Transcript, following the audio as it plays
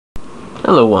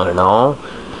Hello one and all.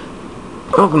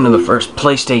 Welcome to the first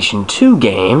PlayStation 2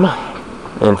 game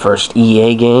and first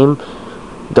EA game,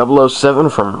 007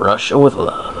 from Russia with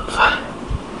Love.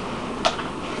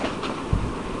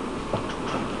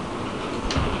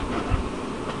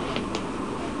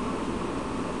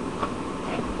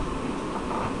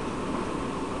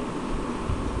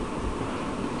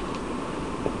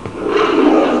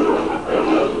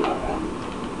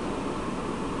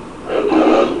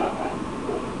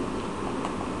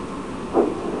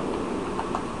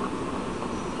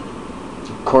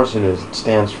 Of course it is. It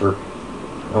stands for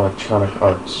Electronic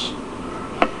Arts.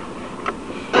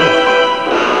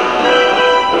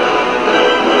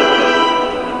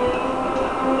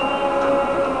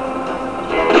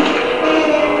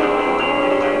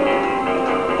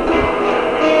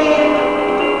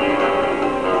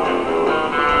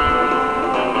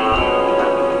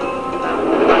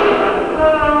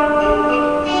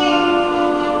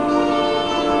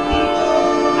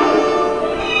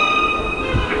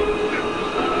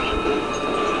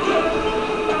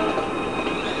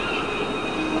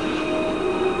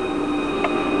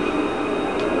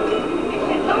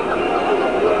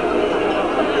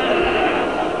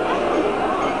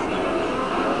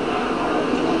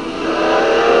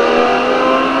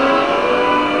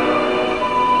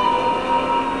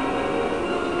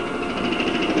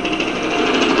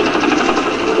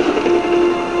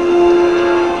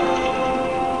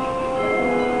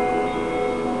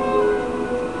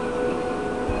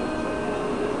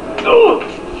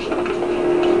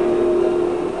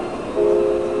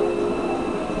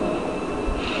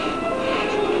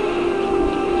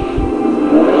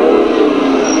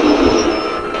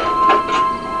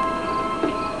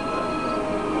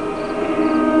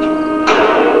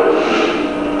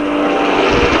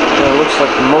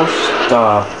 Like most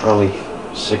early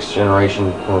 6th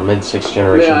generation or mid 6th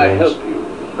generation games. May I games. help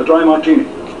you? A dry martini.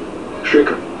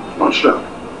 Shaken, not stout.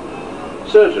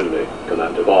 Certainly,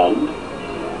 Commander Bond.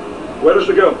 Where is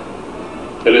the girl?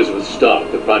 Elizabeth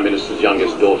Stark, the Prime Minister's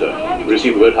youngest daughter. We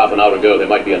received word half an hour ago there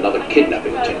might be another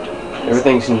kidnapping attempt.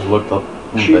 Everything seems looked up.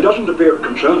 She doesn't appear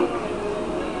concerned.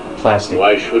 Plastic.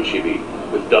 Why should she be?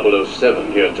 With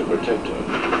 007 here to protect her.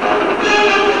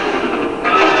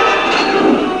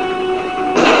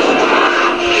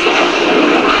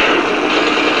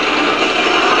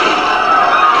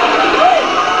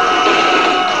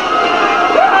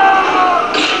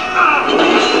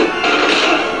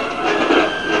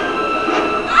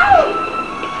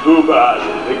 Too bad.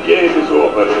 The game is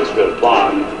over, Mr.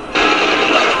 Bond.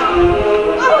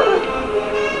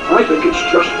 I think it's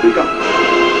just begun.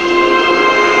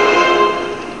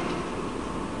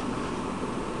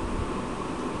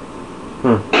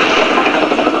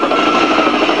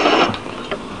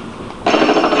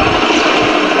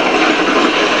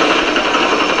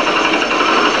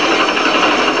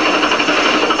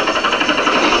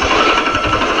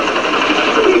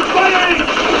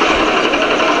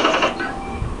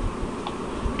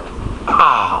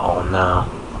 Oh no.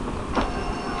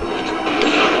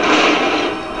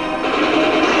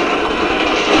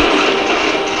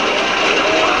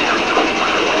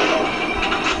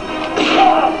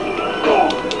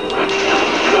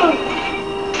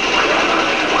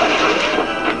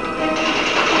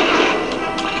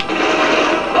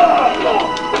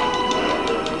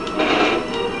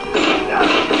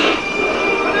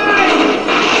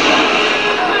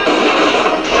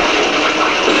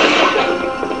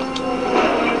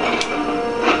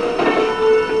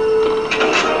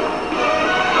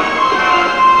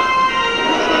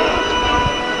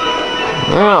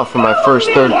 Well, for my first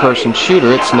third-person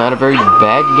shooter, it's not a very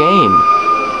bad game.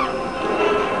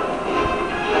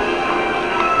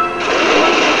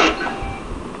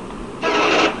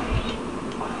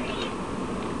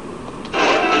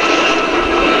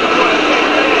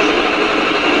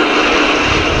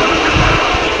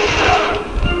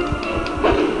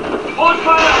 On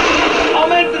fire! All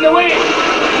men to the wing!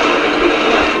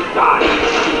 Die!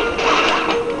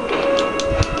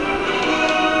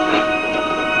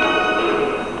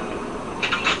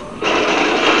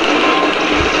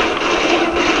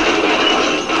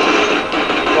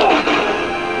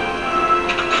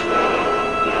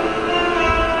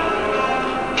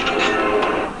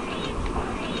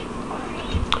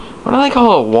 What do they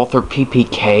call it? Walther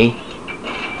PPK?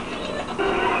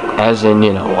 As in,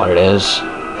 you know what it is.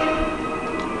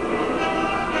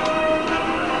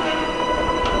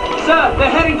 Sir, they're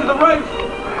heading to the roof!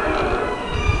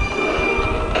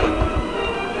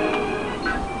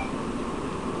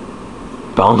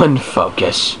 Bond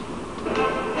focus.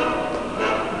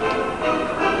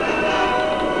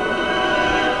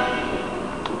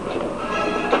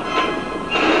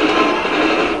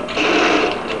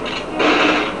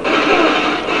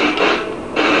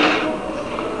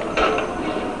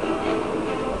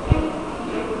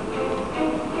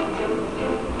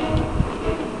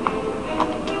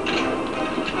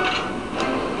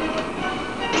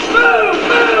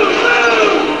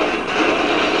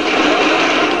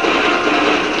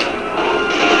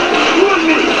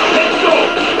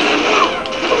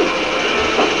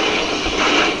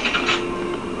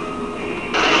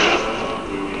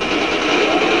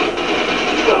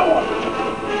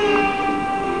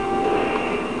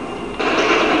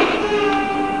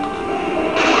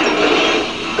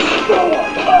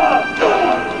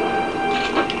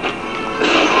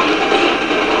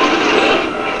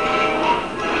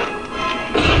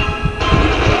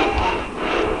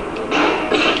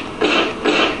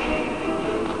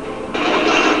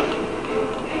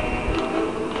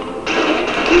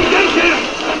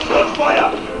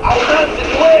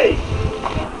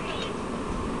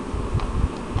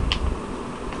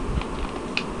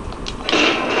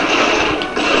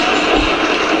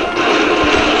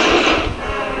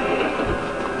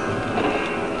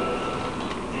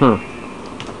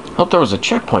 Hope there was a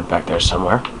checkpoint back there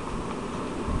somewhere.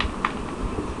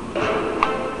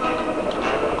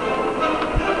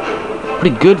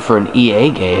 Pretty good for an EA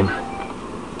game.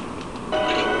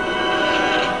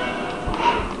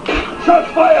 Shot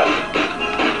fire!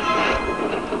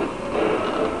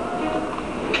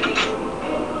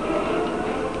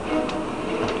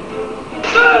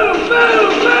 Move!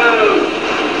 Move! Move!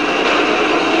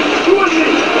 Towards me!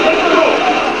 Let's go!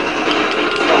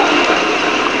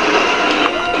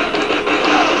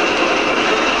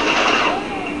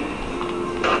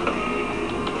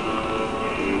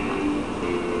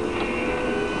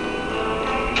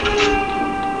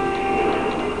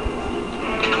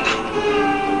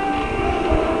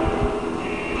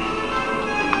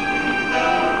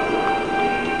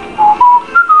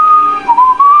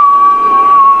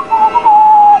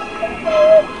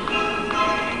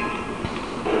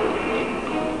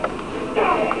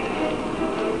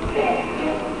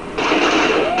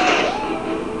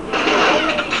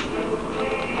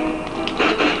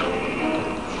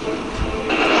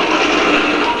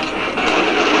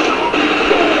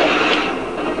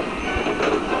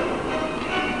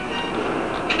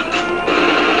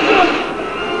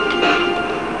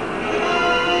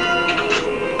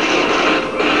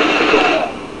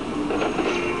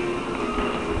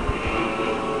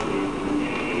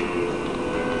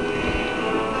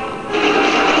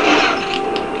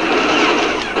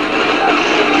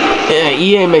 Yeah,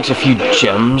 EA makes a few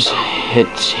gems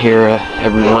hits here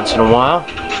every once in a while.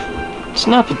 It's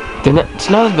not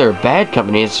that they're a bad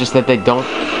company. It's just that they don't.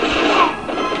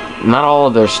 Not all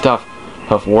of their stuff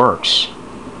works.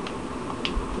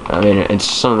 I mean, it's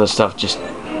some of the stuff just.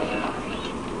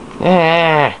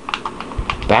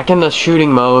 Back in the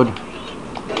shooting mode.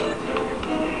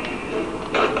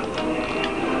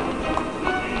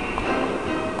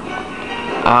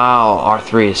 Ow,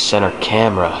 R3 is center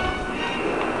camera.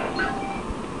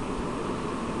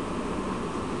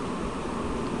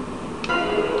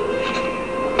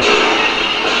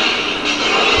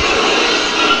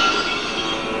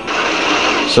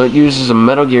 So it uses a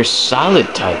Metal Gear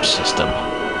Solid type system.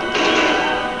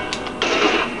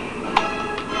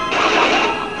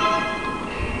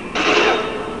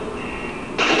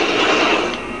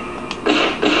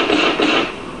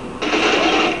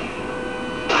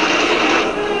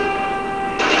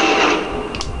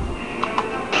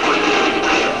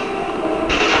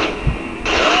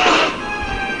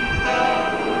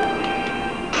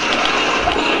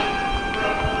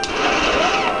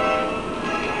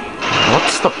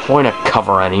 What's the point of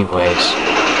cover anyways?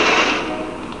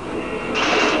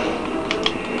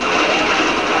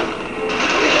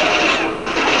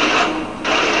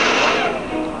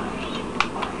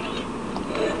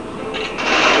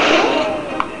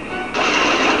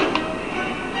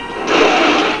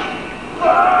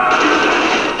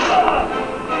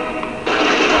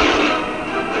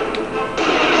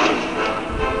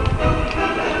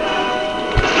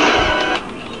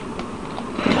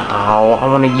 No, I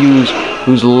want to use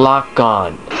who's lock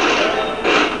on.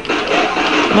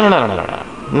 No, no, no, no,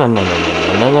 no, no, no, no,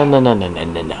 no, no, no, no, no,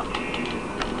 no, no.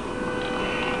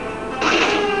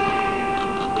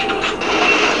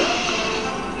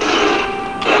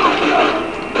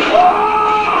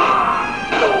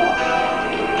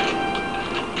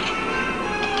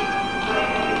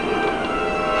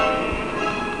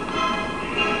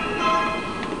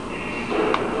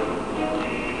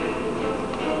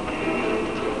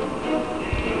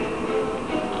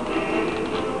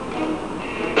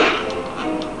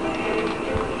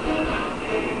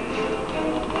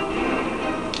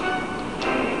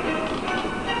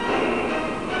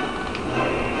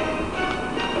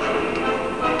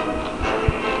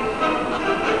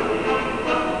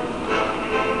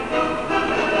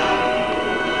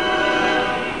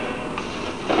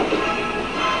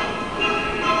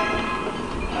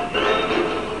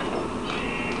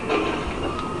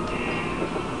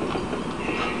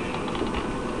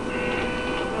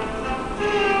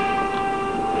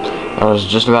 I was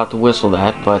just about to whistle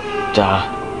that, but,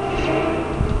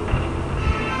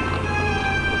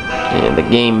 yeah, the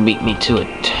game beat me to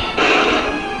it.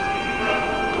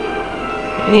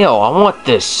 Yo, I want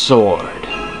this sword.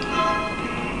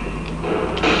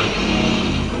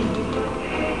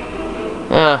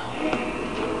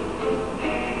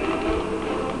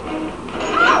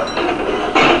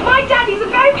 My daddy's a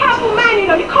very powerful man, you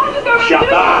know. You can't just go around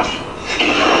Shut up!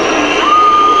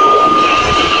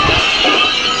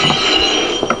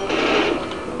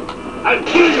 I'll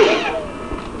kill you!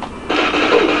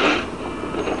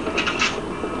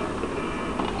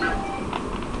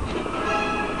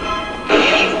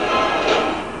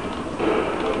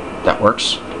 That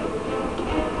works.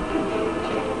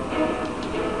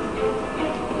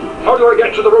 How do I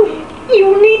get to the roof? You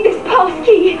will need this pass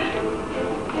key.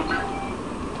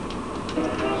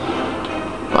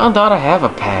 Well, don't I have a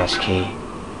pass key?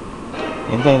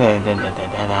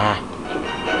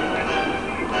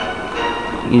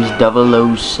 Use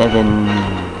 007.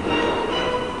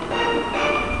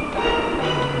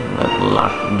 That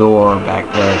locked door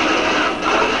back there.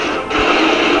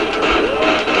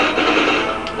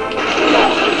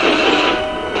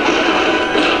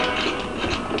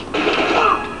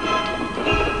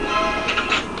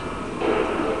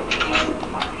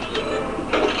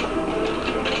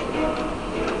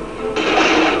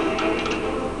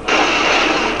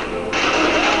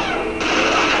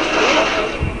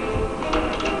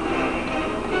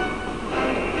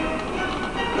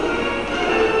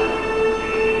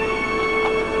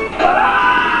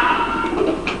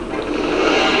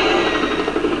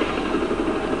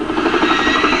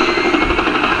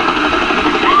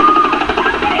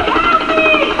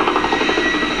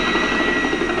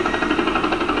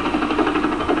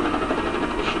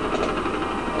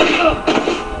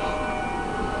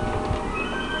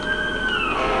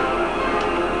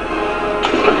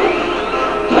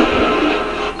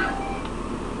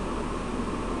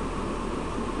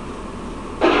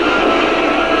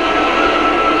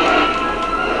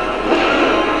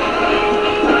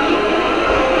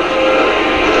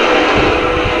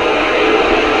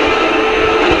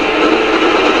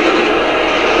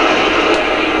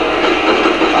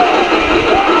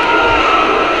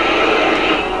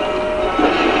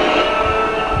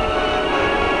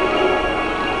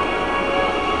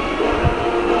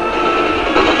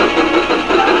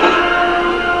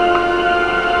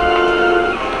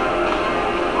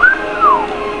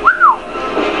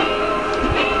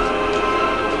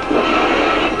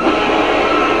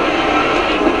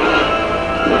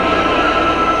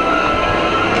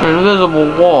 Invisible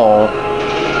wall.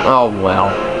 Oh well.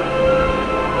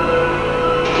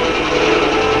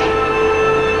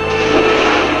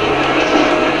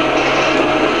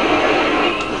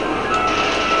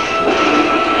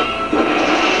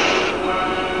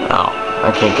 Oh,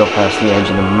 I can't go past the edge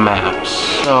of the map,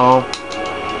 so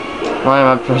why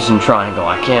am I pressing triangle?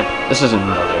 I can't. This isn't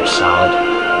really solid.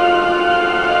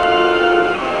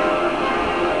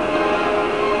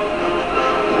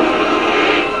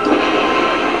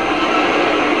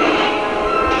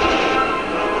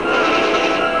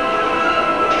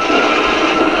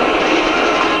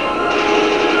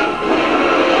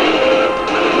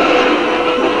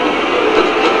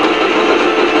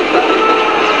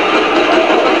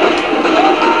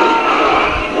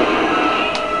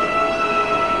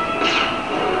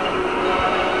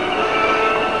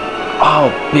 Oh,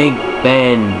 Big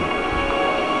Ben.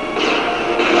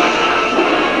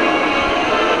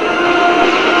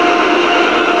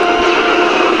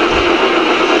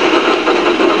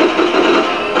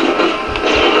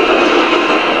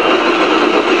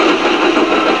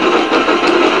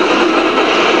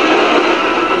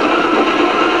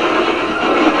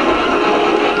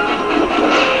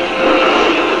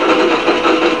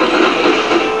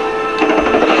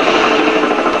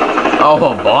 Oh,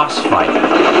 a boss fight.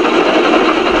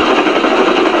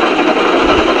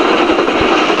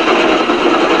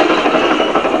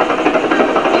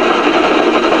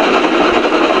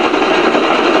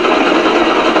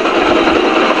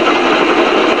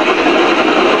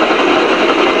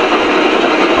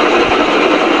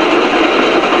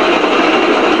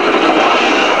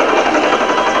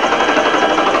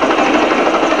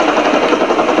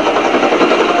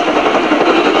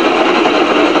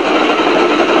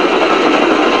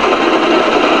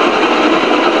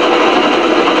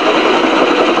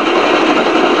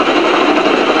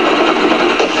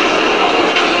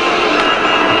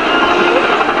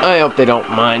 I hope they don't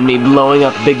mind me blowing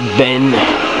up Big Ben.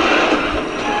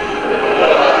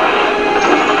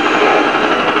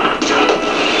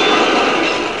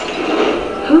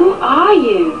 Who are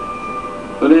you?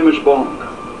 The name is Bond.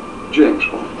 James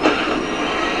Bond.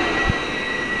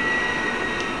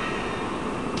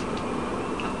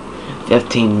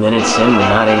 "15 minutes in, we're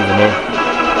not even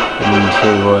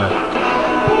into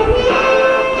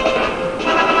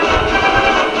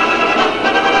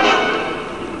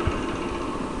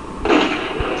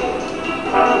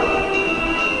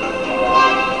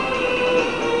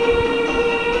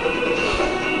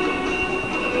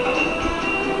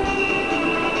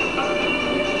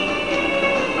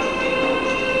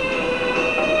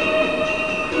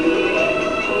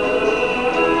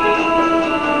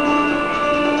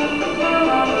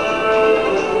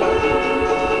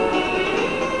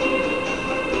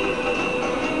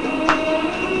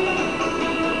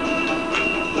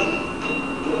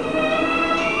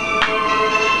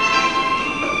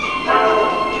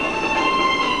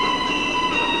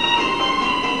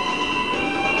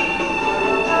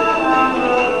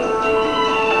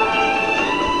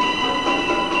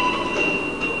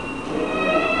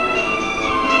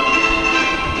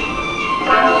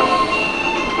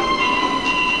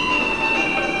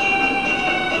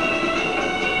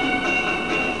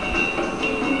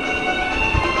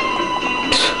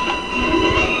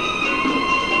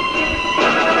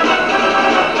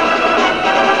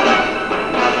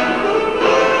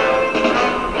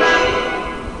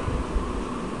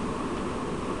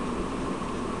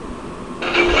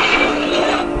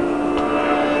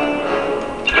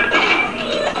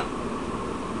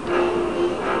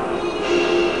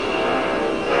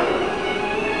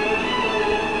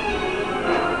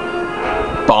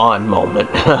Bond moment.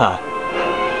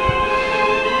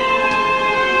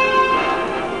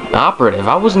 Operative.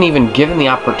 I wasn't even given the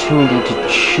opportunity to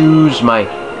choose my...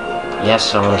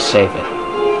 Yes, I want to save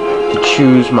it. To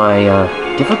choose my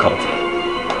difficulty.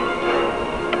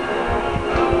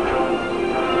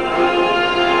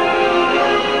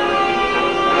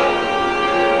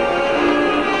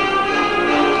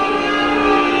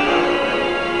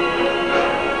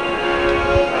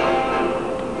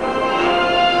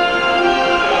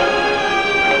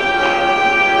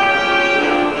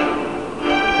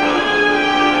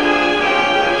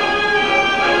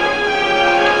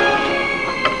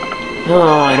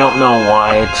 Oh, I don't know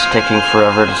why it's taking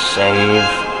forever to save.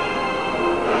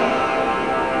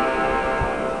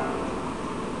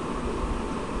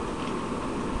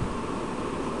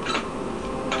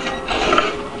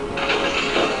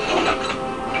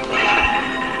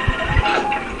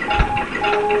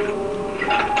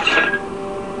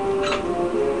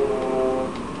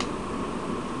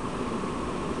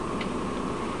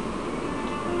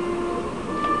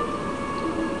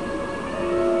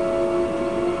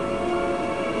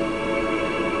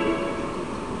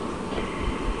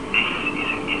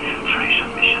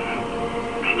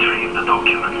 The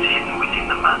documents hidden within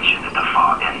the mansion at the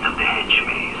far end of the hedge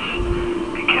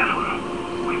maze. Be careful.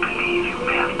 We believe you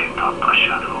may have picked up a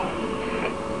shadow.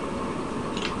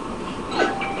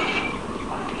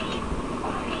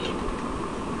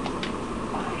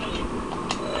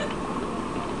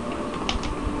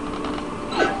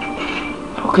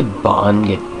 How could Bond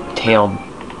get tailed?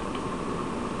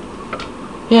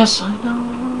 Yes, I know.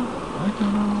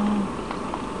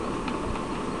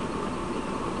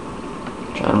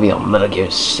 Trying to be on Metal Gear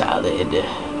Solid.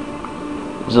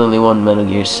 There's only one Metal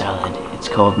Gear Solid. It's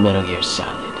called Metal Gear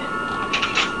Solid.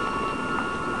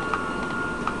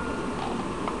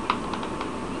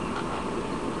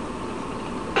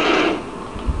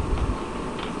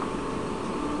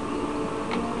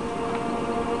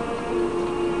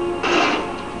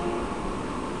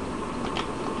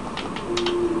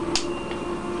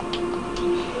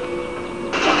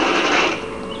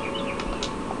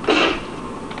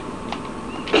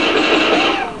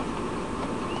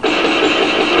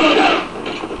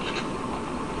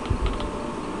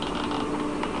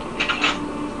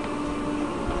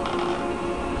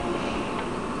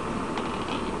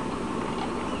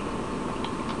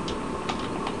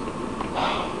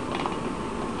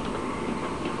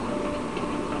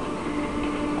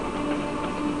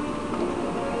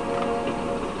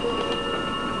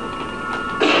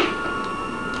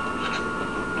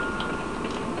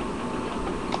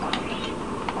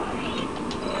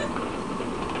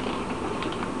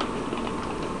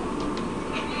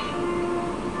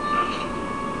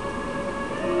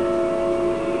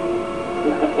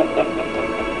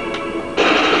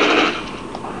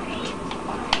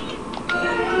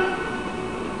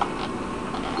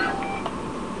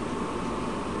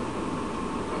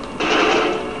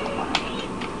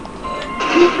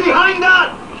 Behind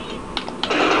us!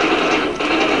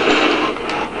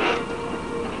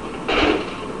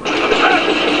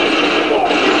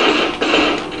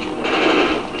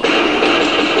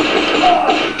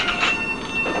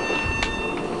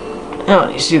 Oh,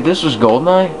 you see, this was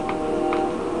Goldeneye.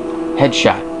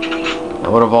 Headshot.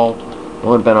 That would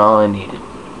have been all I needed.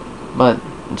 But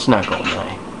it's not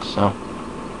Goldeneye, so.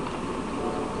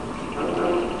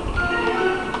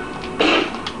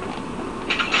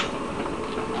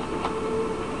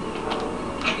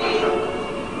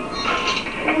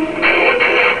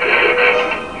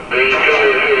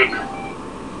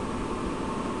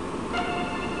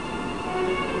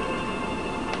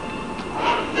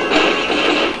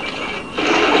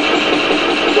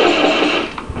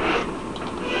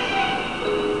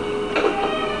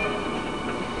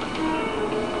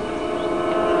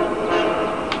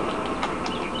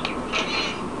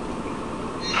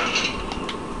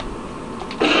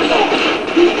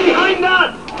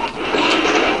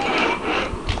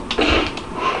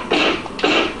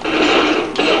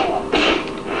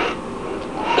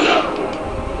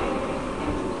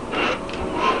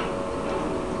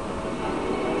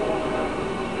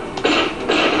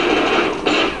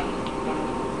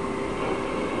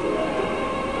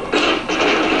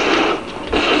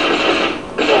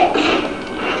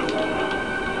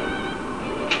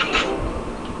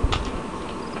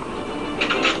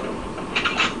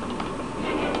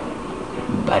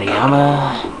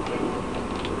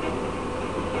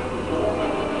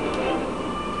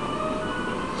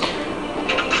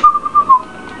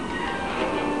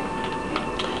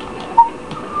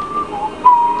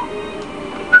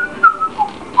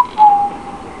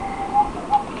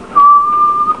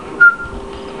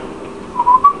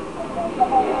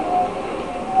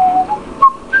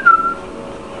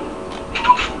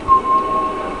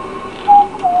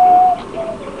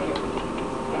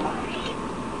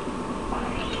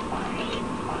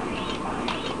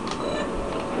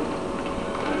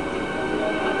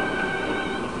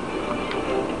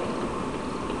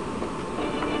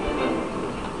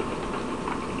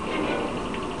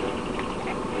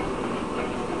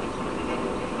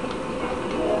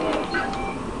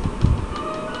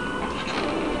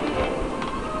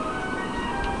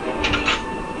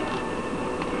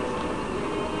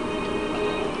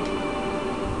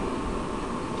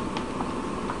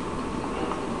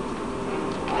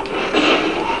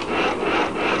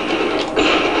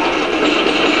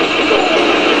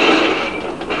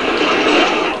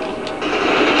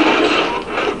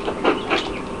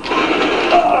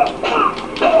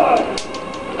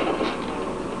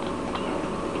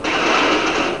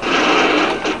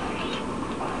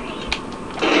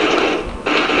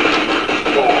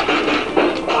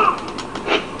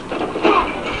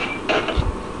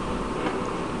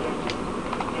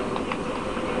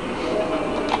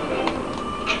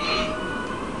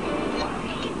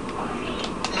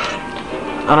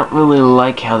 I don't really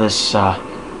like how this,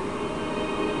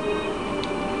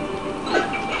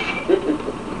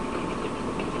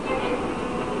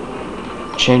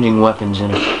 changing weapons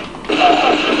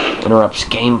interrupts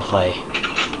gameplay.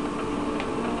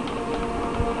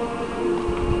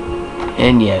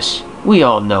 And yes, we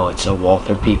all know it's a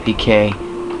Walther PPK.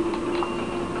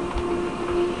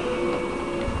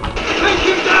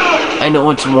 I know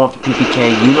it's a Walther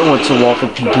PPK. You know it's a Walther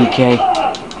PPK.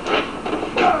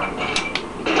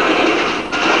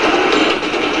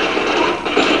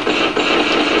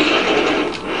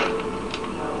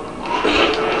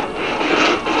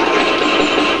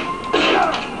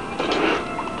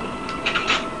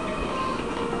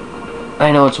 I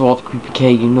know it's a Walther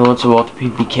PPK. You know it's a Walther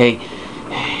PPK.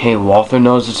 Hey, Walther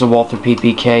knows it's a Walther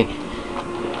PPK.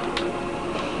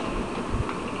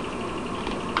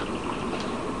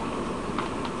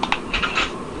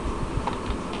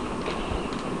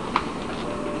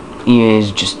 EA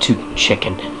is just too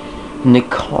chicken. And they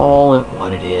call it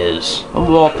what it is. A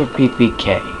Walther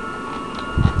PPK.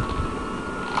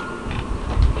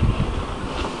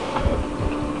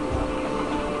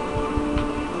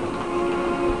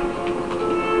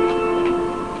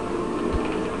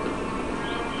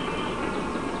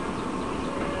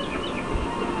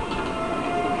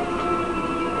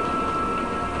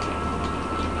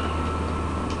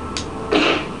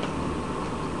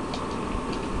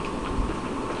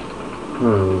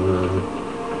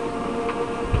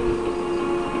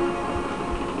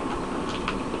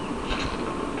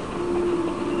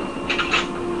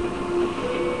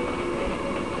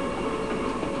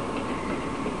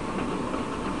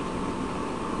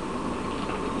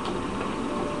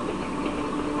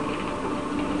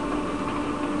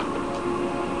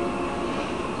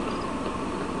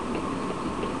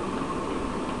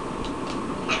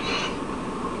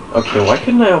 Okay, why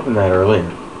couldn't I open that earlier?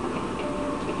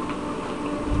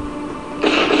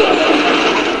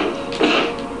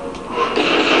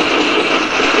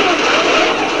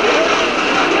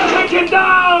 Take him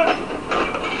down!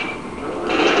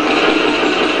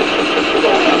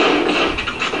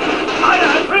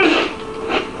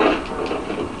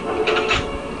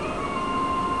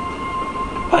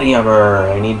 Body armor.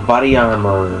 I need body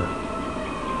armor.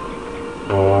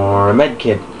 Or a med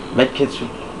kit. Medkits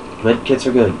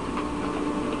are good.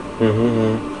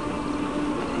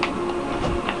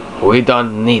 We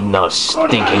don't need no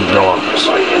stinking doors.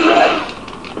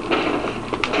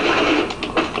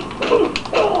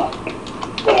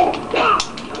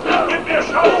 Give me a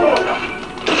shovel!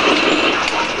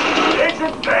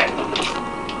 Agent Ben!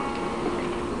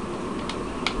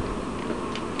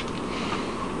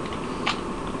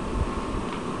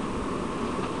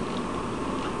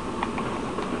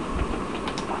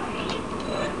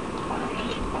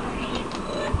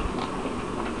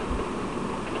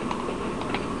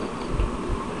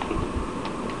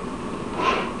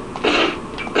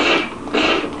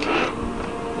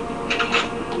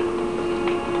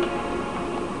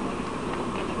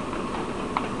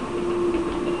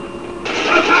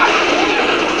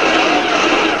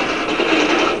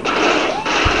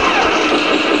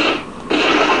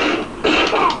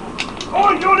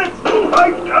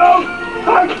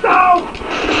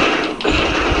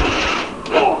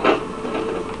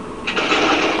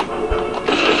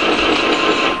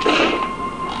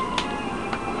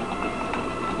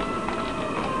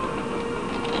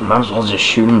 Might as well just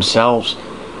shoot themselves.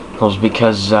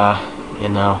 Because, you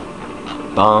know,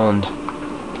 Bond.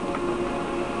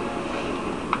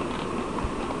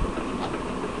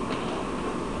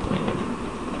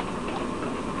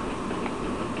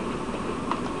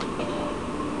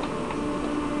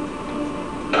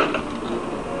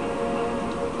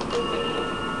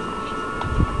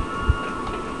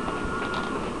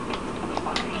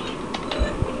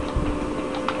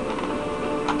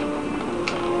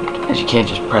 You can't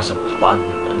just press a button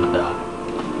and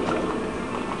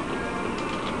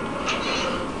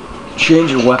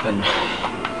change your weapon.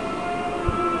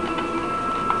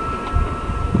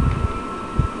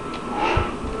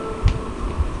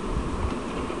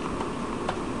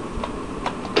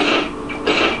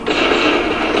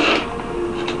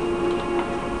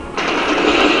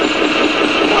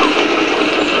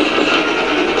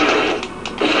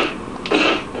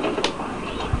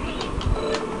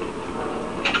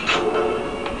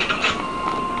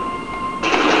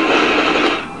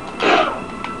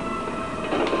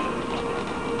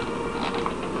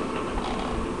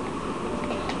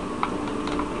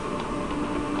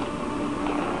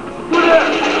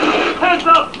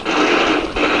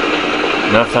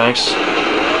 No thanks.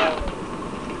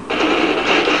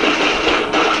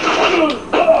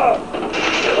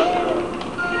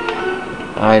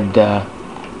 I'd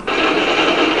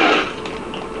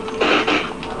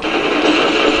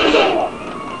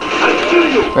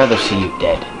Rather see you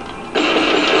dead.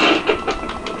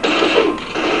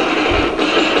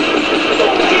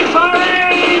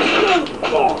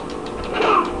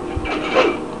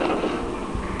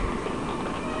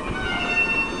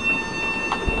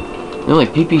 The only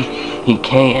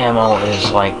PPK ammo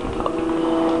is like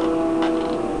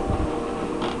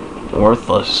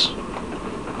worthless.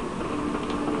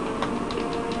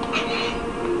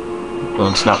 Well,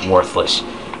 it's not worthless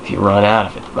if you run out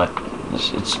of it, but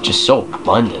it's just so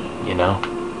abundant, you know?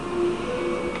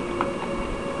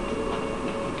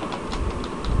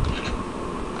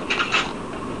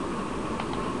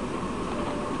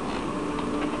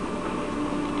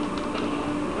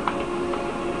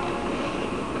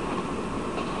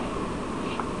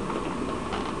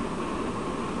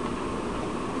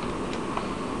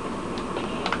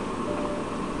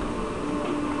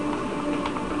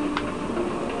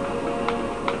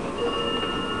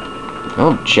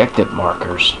 No objective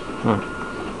markers.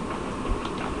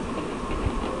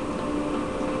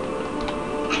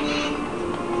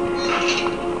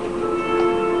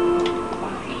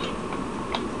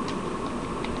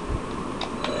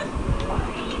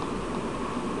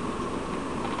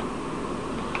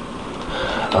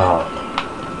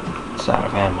 Oh, it's out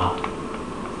of ammo.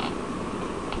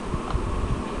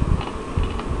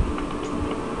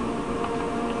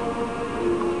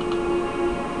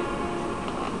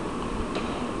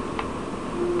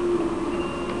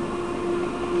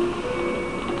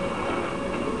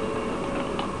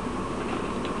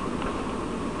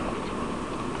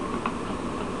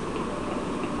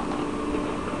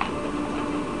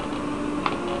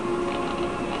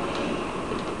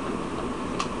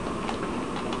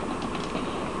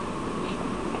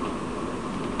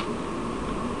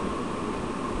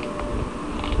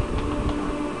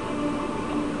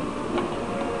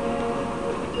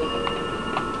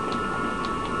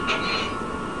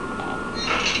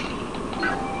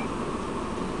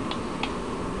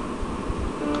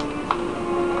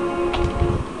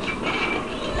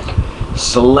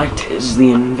 Select is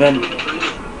the inventory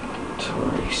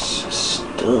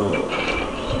system.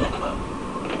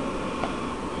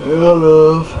 I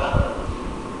love.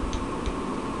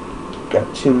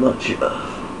 Got too much of.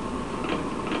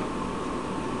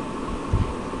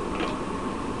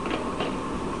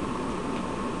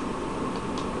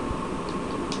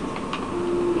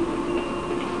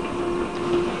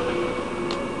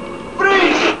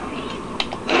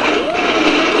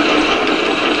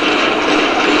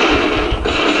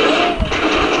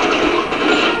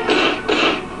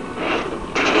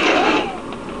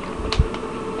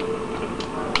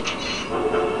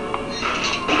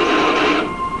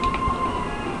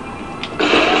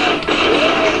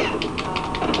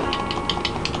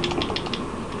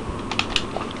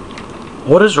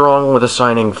 What is wrong with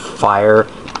assigning fire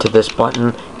to this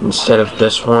button instead of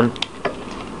this one?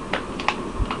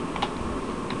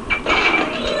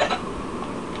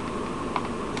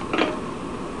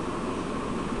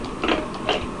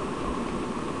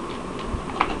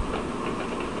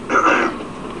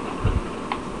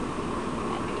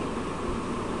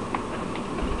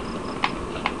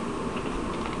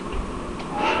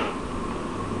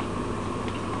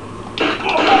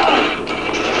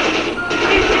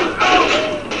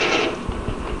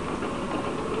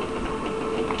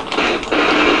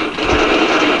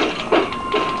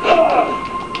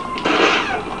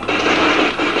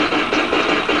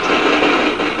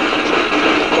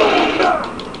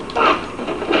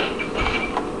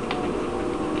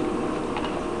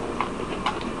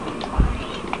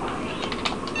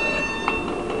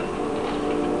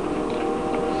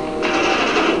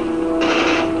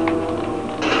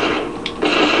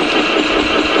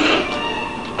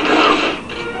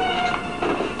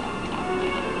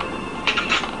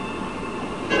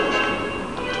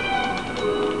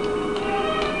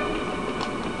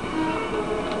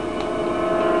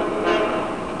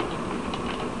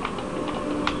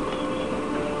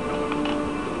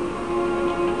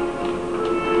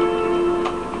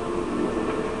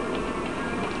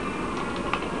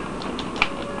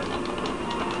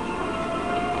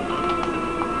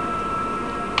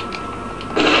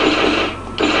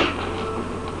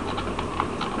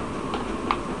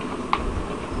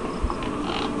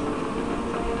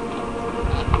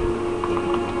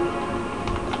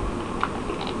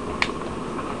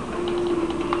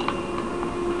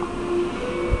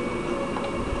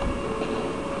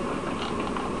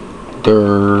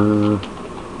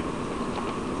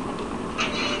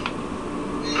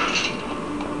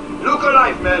 Look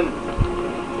alive, men!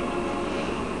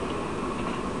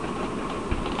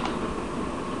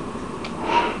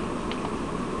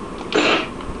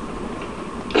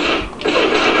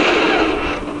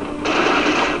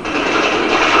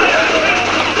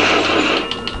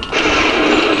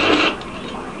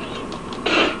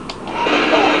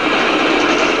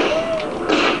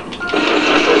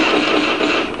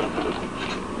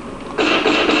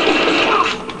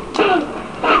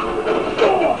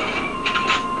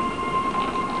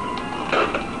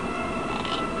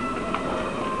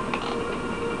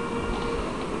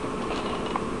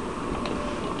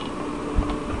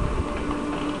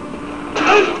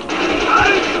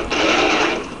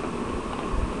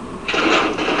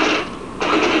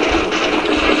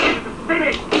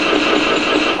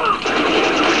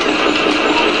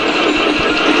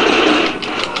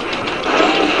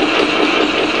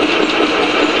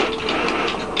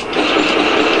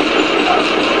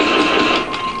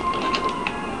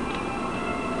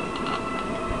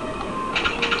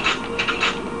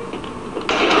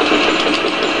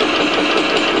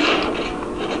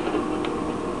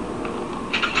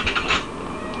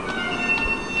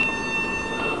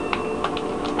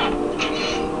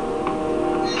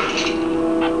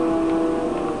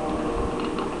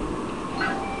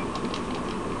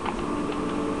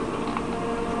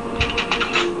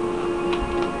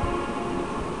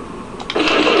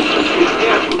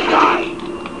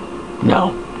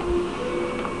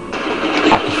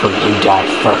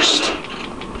 first.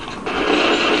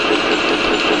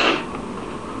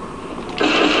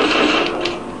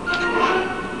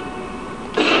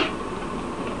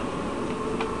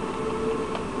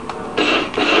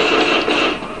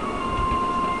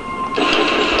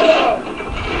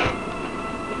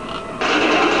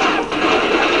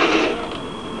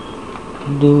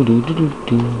 Do do do do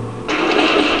do.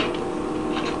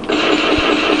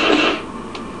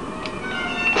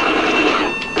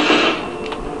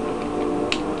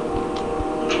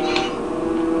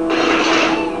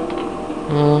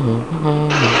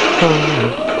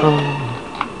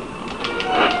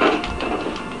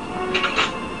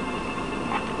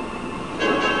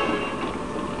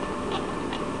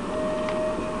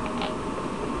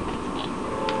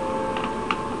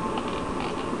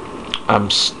 I'm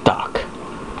stuck.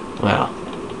 Well,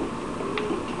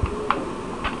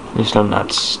 at least I'm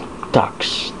not stuck.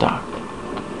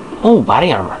 Oh,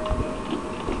 body armor.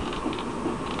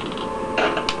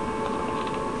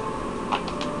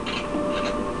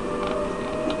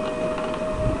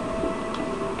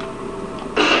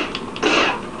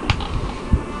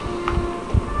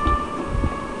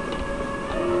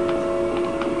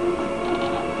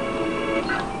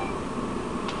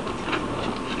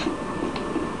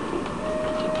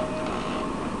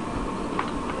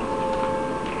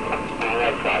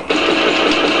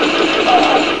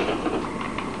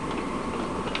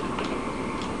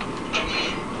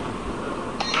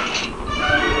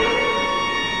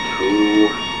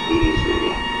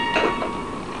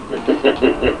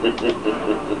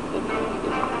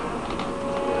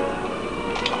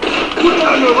 Put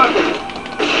down your weapon!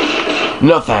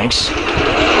 No thanks.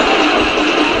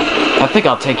 I think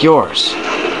I'll take yours.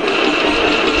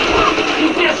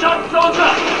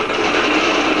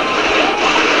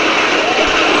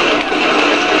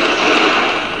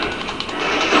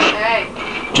 Hey.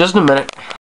 Just a minute.